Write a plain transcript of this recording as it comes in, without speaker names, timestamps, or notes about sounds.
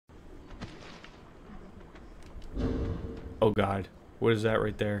Oh god. What is that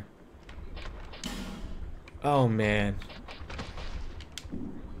right there? Oh man.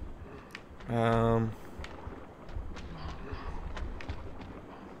 Um.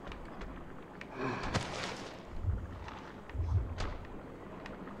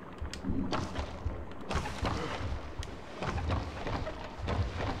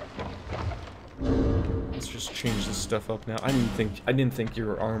 Let's just change this stuff up now. I didn't think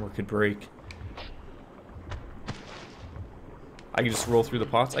your armor could break. I could just roll through the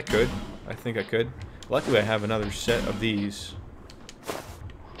pots? I could. I think I could. Luckily I have another set of these.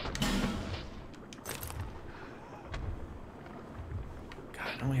 God,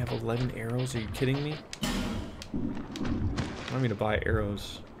 I only have 11 arrows? Are you kidding me? I want me to buy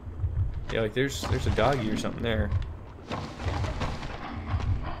arrows. Yeah, like there's a doggy or something there.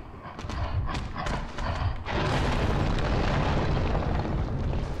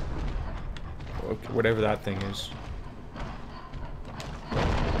 Okay, whatever that thing is.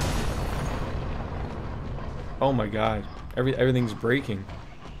 Oh my god. Everything's breaking.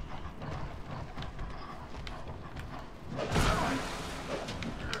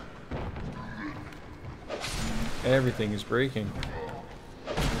 Everything is breaking.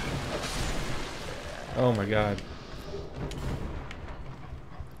 Oh my god.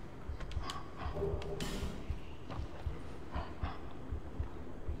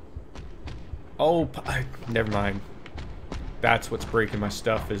 Oh, never mind. That's what's breaking my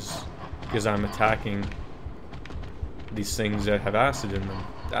stuff, is because I'm attacking these things that have acid in them.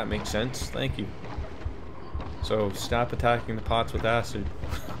 That makes sense. Thank you. So stop attacking the pots with acid.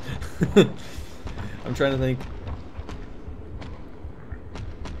 I'm trying to think.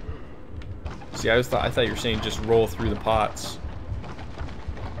 See, I thought you were saying just roll through the pots.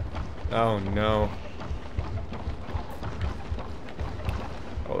 Oh no.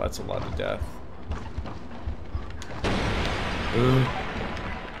 Oh, that's a lot of death. Ooh.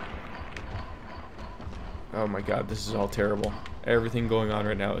 Oh my god, this is all terrible. Everything going on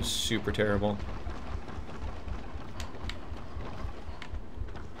right now is super terrible.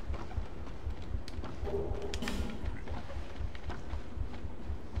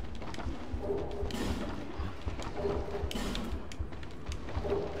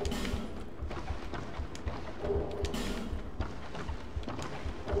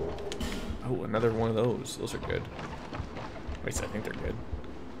 Oh, another one of those. Those are good. Wait, I think they're good.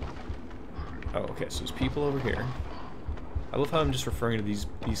 Oh, okay, so there's people over here. I love how I'm just referring to these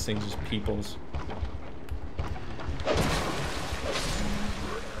things as peoples.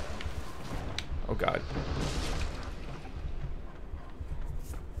 Oh god.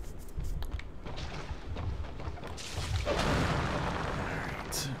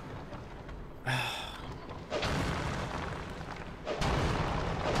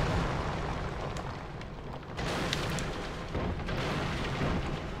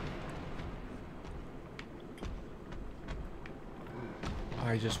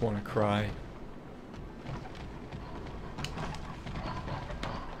 I just want to cry.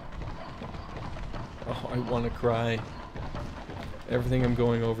 Oh, I want to cry. Everything I'm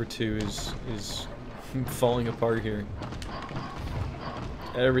going over to is falling apart here.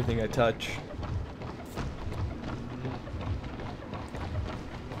 Everything I touch.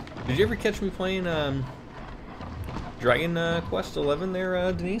 Did you ever catch me playing Dragon Quest 11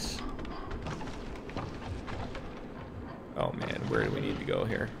 there, Denise? Oh man, where do we need to go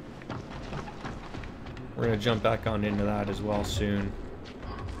here? We're gonna jump back on into that as well soon.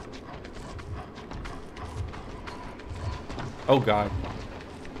 Oh god.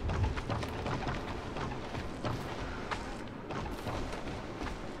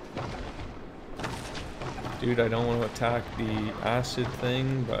 Dude, I don't want to attack the acid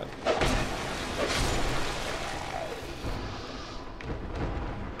thing, but...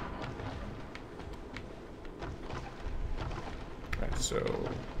 So,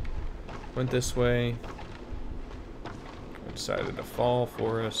 went this way. I decided to fall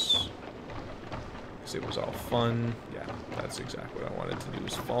for us because it was all fun. Yeah, that's exactly what I wanted to do,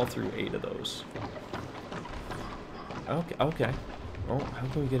 was fall through 8 of those. Okay, okay. Oh, how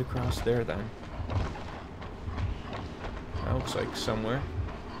can we get across there then? That looks like somewhere.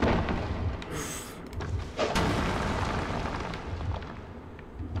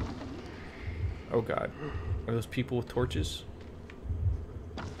 Oh god. Are those people with torches?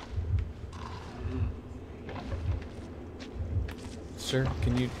 Sir,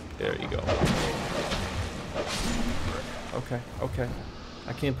 can you... There you go. Okay, okay.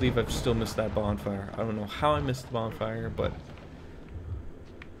 I can't believe I've still missed that bonfire. I don't know how I missed the bonfire, but...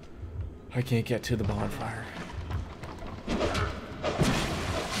 I can't get to the bonfire.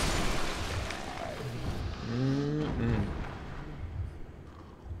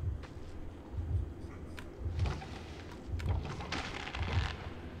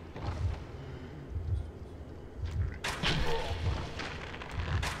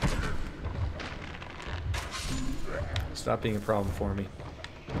 Stop being a problem for me.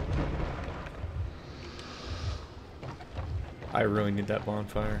 I really need that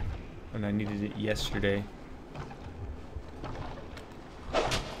bonfire. And I needed it yesterday.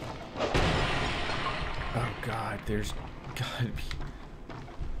 Oh god, there's gotta be...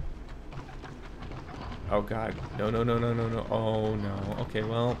 Oh god. No, no, no, no, no, no. Oh no. Okay,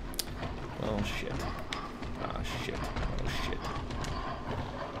 well... Well, shit. Ah, shit. Oh, shit.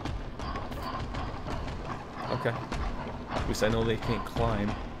 Okay. At least I know they can't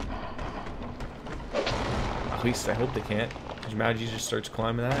climb. At least I hope they can't. Could you imagine he just starts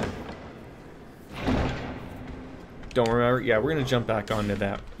climbing that? Don't remember. Yeah, we're gonna jump back onto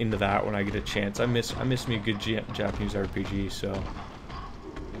that, into that when I get a chance. I miss me a good Japanese RPG. So.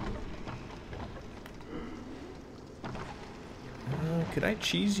 Could I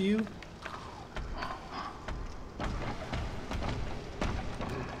cheese you?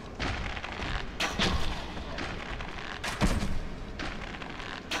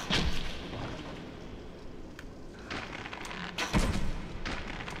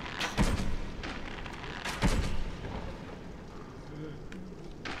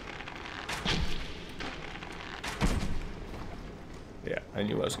 Yeah, I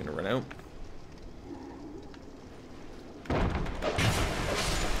knew I was gonna run out.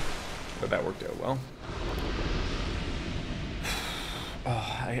 But that worked out well.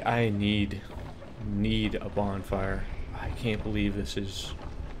 Oh, I need a bonfire. I can't believe this is...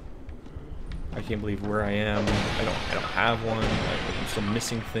 I can't believe where I am. I don't have one. I'm still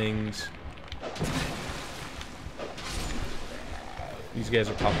missing things. These guys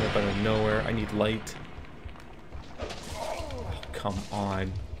are popping up out of nowhere. I need light. Oh, come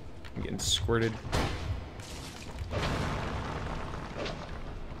on. I'm getting squirted.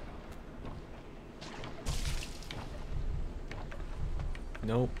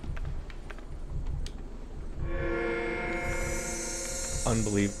 Nope.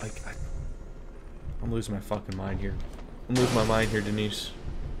 Unbelievable. Like, I'm losing my fucking mind here. I'm losing my mind here, Denise.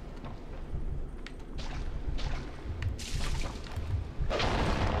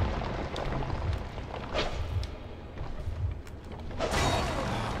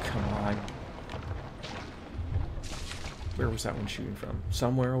 Oh, come on. Where was that one shooting from?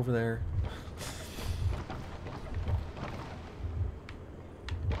 Somewhere over there.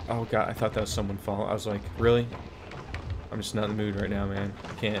 Oh god, I thought that was someone falling. I was like, really? I'm just not in the mood right now, man.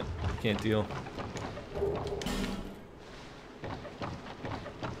 I can't deal.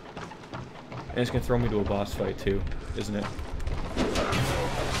 And it's gonna throw me to a boss fight too, isn't it?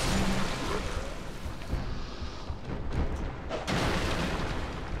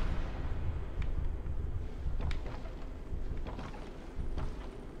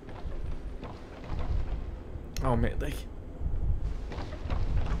 Oh man, like...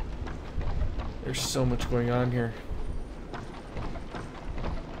 There's so much going on here.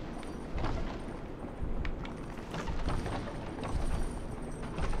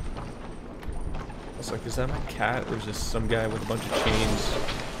 I was like, is that my cat or is this some guy with a bunch of chains?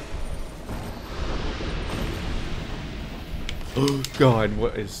 Oh god,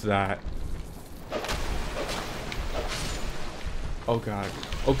 what is that? Oh god.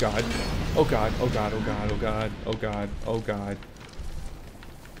 Oh god. Oh god. Oh god. Oh god. Oh god. Oh god. Oh god.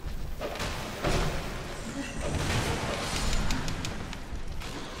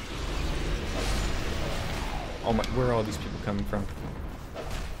 Oh my, where are all these people coming from?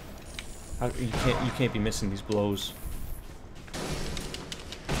 You can't be missing these blows.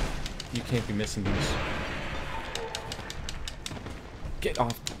 You can't be missing these. Get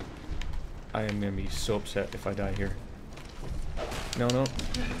off. I am gonna be so upset if I die here. No, no.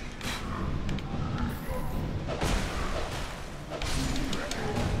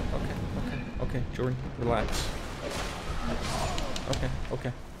 Okay, Jordan, relax.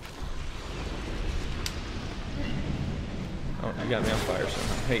 Okay. Oh, you got me on fire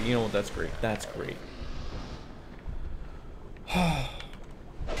somehow. Hey, you know what? That's great. That's great.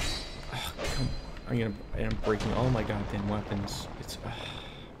 I'm breaking all my goddamn weapons. It's...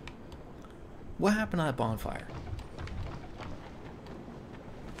 What happened to that bonfire?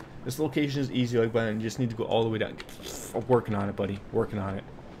 This location is easy like that, and you just need to go all the way down. Working on it, buddy. Working on it.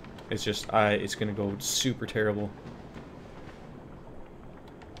 It's just, it's gonna go super terrible.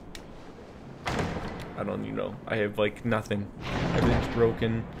 I don't even know. I have, like, nothing. Everything's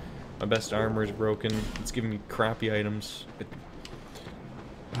broken. My best armor is broken. It's giving me crappy items.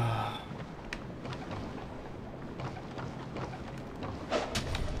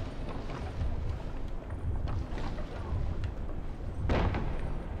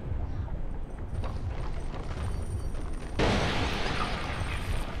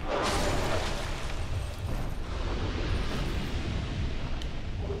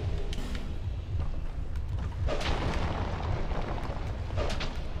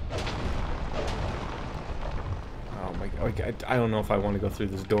 Like, I don't know if I want to go through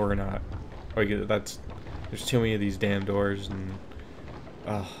this door or not. Like, there's too many of these damn doors, and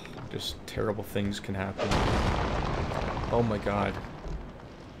just terrible things can happen. Oh my god.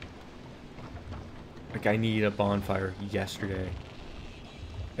 Like, I need a bonfire yesterday.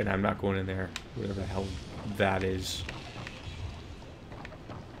 And I'm not going in there. Whatever the hell that is.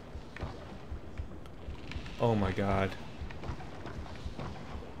 Oh my god.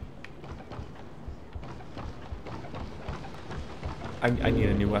 I need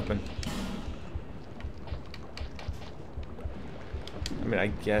a new weapon. I mean, I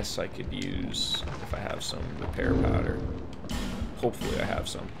guess I could use, if I have some, repair powder. Hopefully I have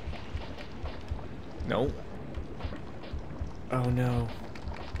some. No? Oh no.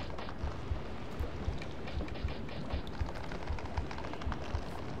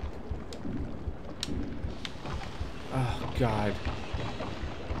 Oh god.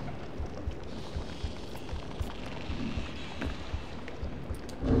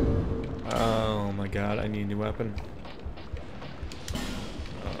 Oh my god, I need a new weapon.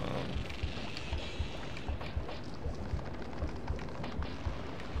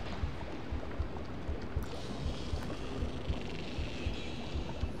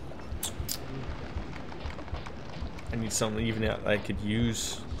 I need something even that I could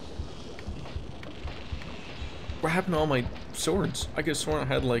use. What happened to all my swords? I could have sworn I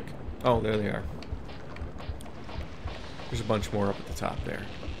had like... Oh, there they are. There's a bunch more up at the top there.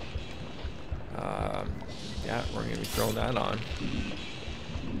 Yeah, we're going to be throwing that on.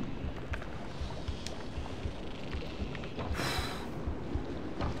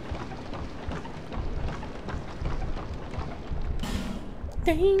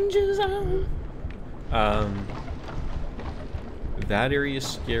 Danger zone. That area is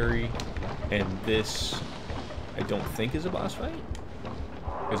scary, and this I don't think is a boss fight,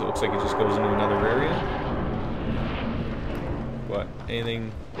 because it looks like it just goes into another area. But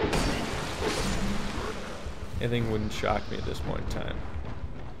anything wouldn't shock me at this point in time.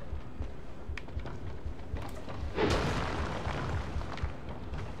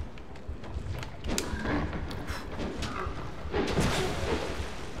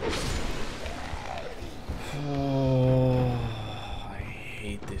 Oh, I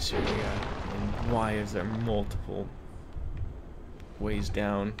hate this area. And why is there multiple ways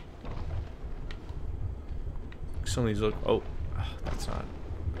down? Some of these look... Oh, that's not...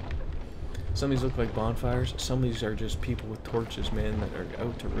 Some of these look like bonfires. Some of these are just people with torches, man, that are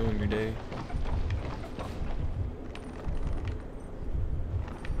out to ruin your day.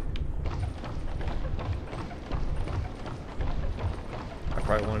 I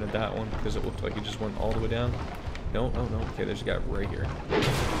probably wanted that one because it looked like it just went all the way down. No, no, no. Okay, there's a guy right here.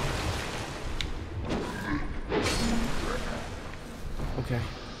 Okay.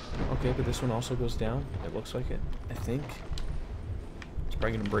 Okay, but this one also goes down. It looks like it, I think. It's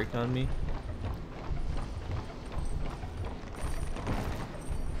probably gonna break on me.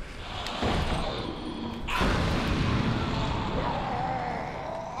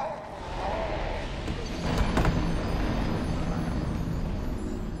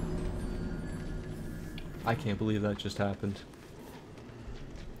 I can't believe that just happened.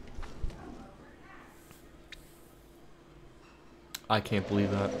 I can't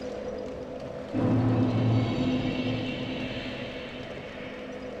believe that.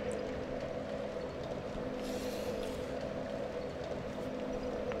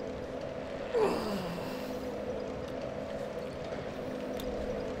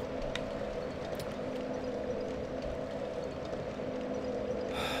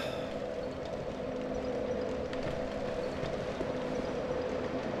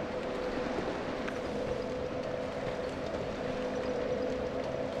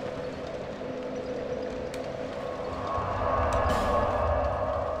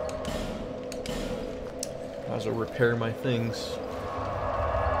 I'll repair my things.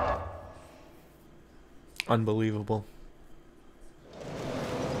 Unbelievable.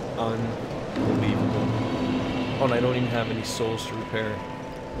 Unbelievable. Oh, and I don't even have any souls to repair.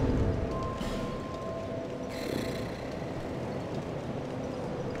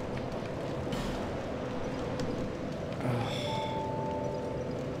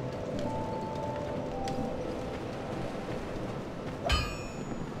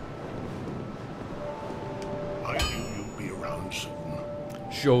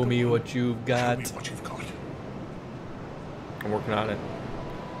 Show me what you've got. Show me what you've got. I'm working on it.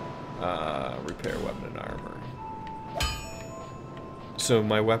 Repair weapon and armor. So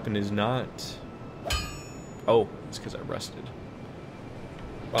my weapon is not... Oh, it's because I rested.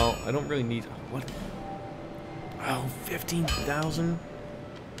 Well, I don't really need... What? Oh, 15,000?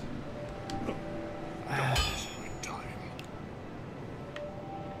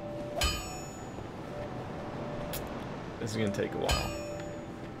 This is gonna take a while.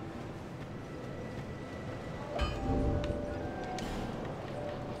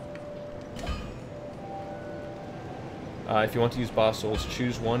 If you want to use boss souls,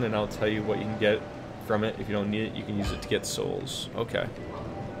 choose one and I'll tell you what you can get from it. If you don't need it, you can use it to get souls. Okay.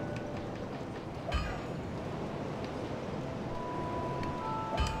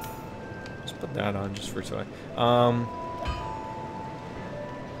 Let's put that on just for today. I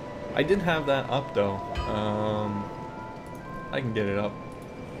did have that up though. I can get it up.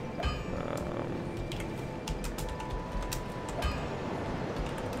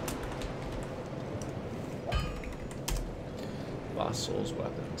 Boss souls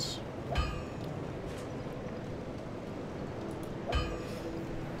weapons.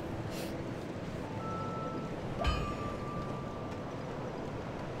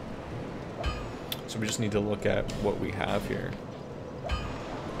 So we just need to look at what we have here.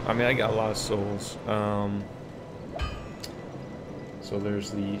 I mean, I got a lot of souls. So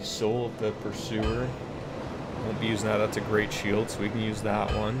there's the Soul of the Pursuer. Won't be using that. That's a great shield, so we can use that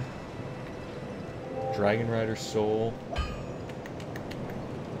one. Dragon Rider Soul.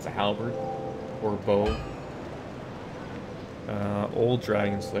 It's a halberd or bow. Old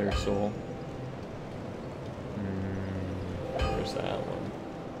Dragon Slayer Soul. There's that one.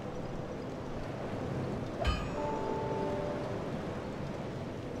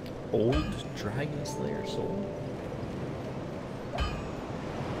 Old Dragon Slayer Soul? I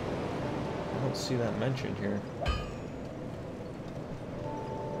don't see that mentioned here.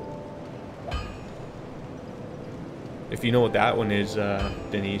 If you know what that one is,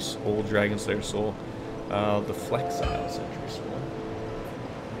 Denise, Old Dragon Slayer Soul, the Flexile Sentry Soul.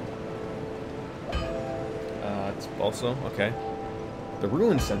 It's also, okay. The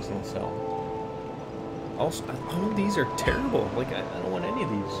Ruined Sentinel Cell. Also, all of these are terrible. Like, I don't want any of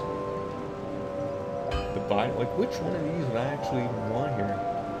these. Like, which one of these would I actually want here?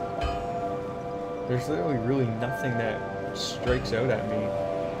 There's literally really nothing that strikes out at me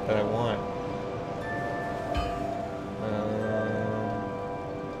that I want.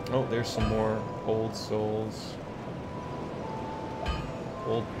 Oh, there's some more old souls.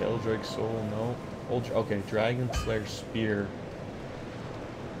 Old Pale Drake Soul, no. Okay, Dragon Slayer Spear.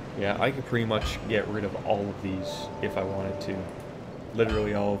 Yeah, I could pretty much get rid of all of these if I wanted to.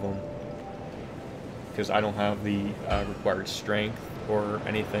 Literally all of them. Because I don't have the required strength or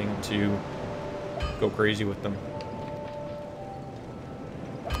anything to go crazy with them.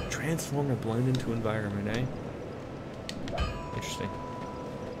 Transform and blend into environment, eh? Interesting.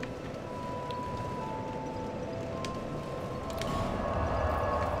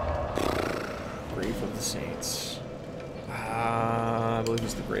 Grave of the Saints. I believe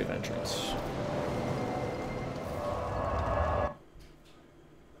it's the grave entrance.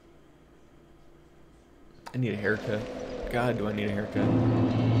 I need a haircut. God, do I need a haircut.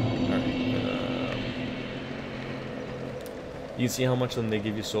 Alright. You see how much of them they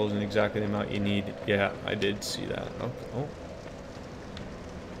give you souls and exactly the amount you need. Yeah, I did see that. Oh.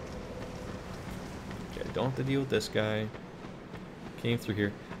 Okay, don't have to deal with this guy. Came through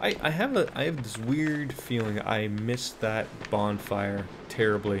here. I have this weird feeling I missed that bonfire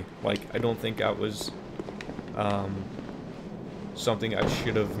terribly. Like, I don't think that was something I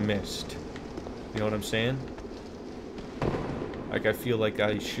should have missed. You know what I'm saying? Like, I feel like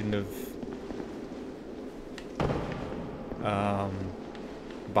I shouldn't have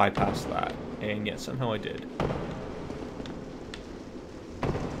bypassed that, and yet somehow I did.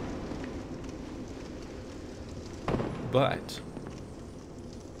 But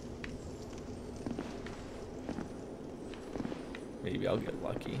maybe I'll get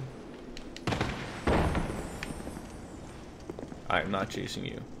lucky. I am not chasing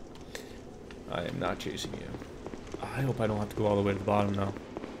you. I am not chasing you. I hope I don't have to go all the way to the bottom now.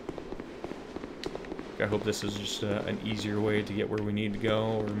 I hope this is just an easier way to get where we need to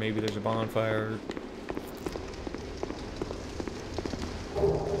go, or maybe there's a bonfire.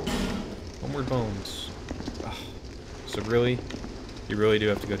 Homeward Bones. Ugh. So really? You really do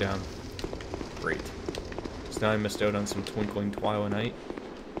have to go down. Great. So now I missed out on some Twinkling Twilight Night.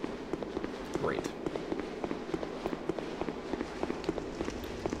 Great.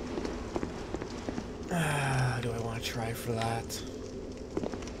 Do I want to try for that?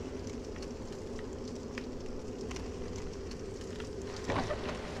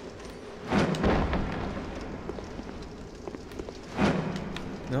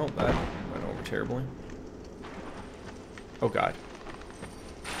 No, that went over terribly. Oh god.